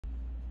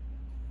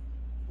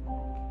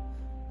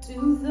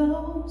To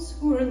those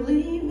who are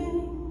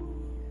leaving,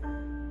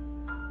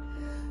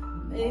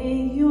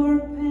 may your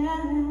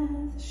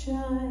path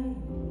shine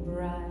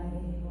bright.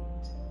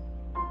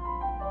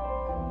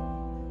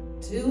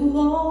 To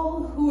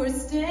all who are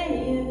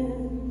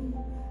staying,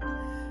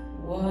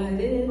 what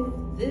if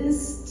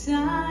this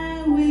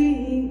time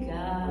we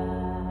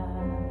got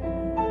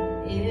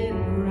it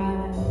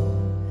right?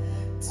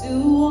 To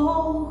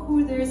all who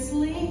are there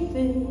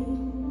sleeping,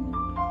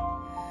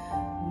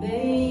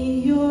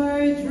 may your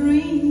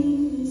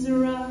dreams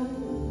run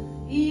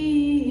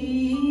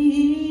easy.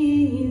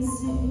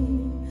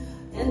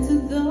 And to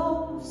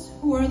those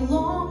who are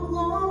long,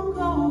 long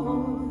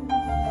gone,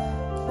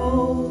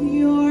 hope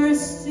you're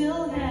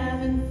still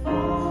having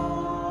fun.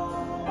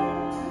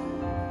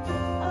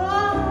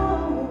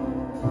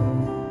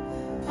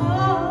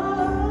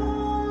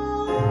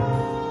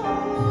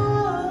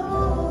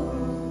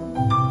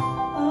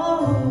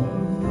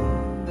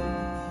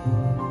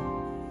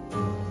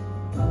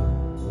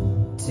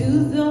 To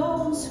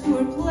those who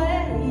are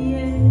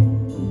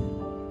playing,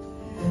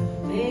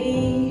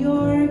 may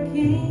your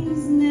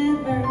games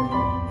never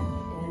end.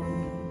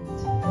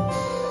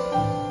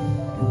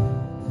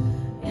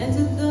 And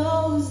to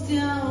those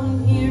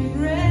down here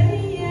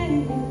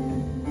praying,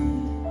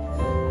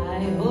 I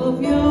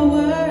hope your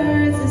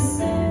words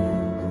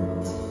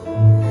ascend.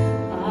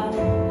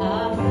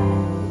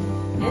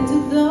 And to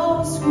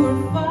those who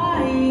are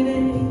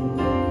fighting,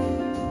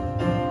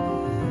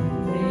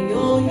 may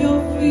all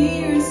your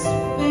fears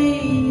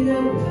fade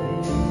away.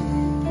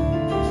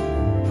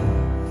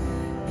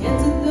 And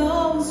to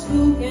those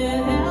who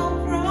can't help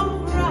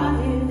from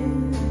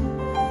crying,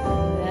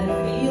 that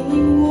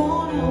feeling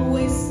won't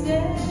always stay.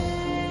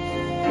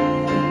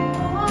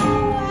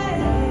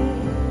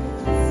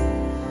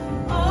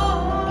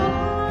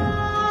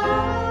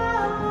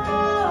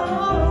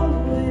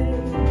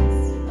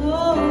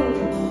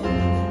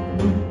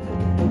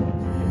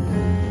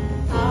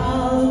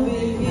 I'll be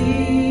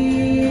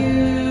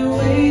here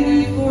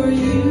waiting for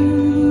you,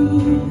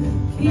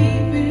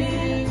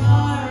 keeping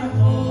our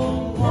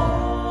home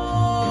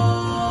warm.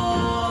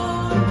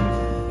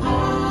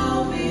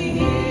 I'll be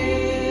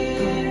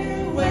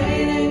here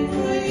waiting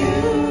for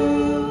you,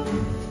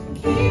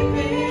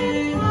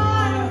 keeping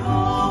our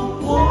home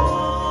warm.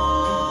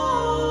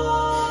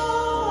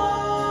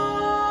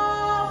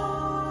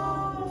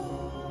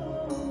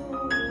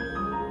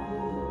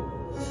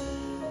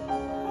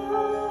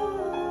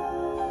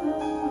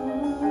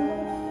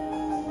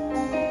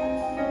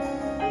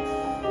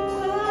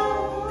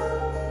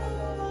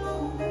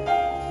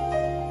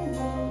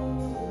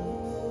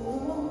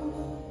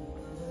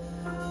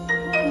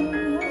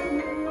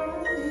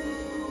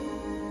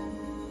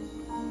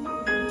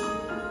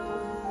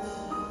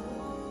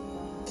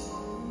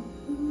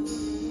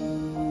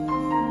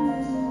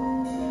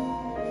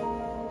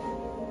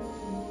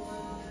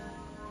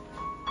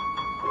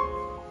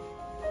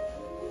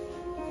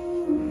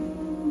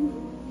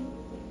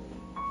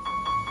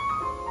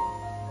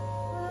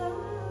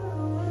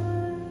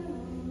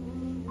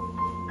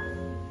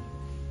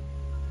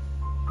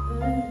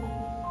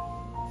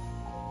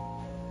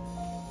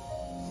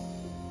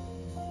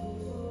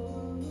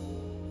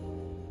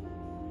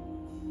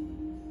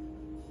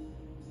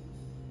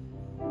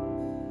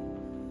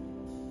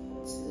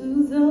 To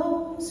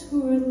those who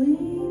are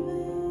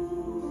leaving,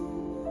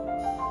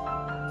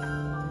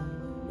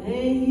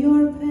 may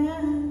your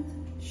path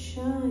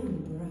shine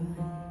bright.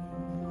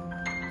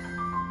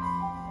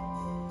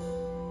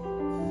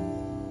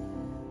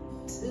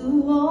 To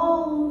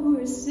all who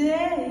are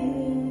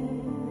staying,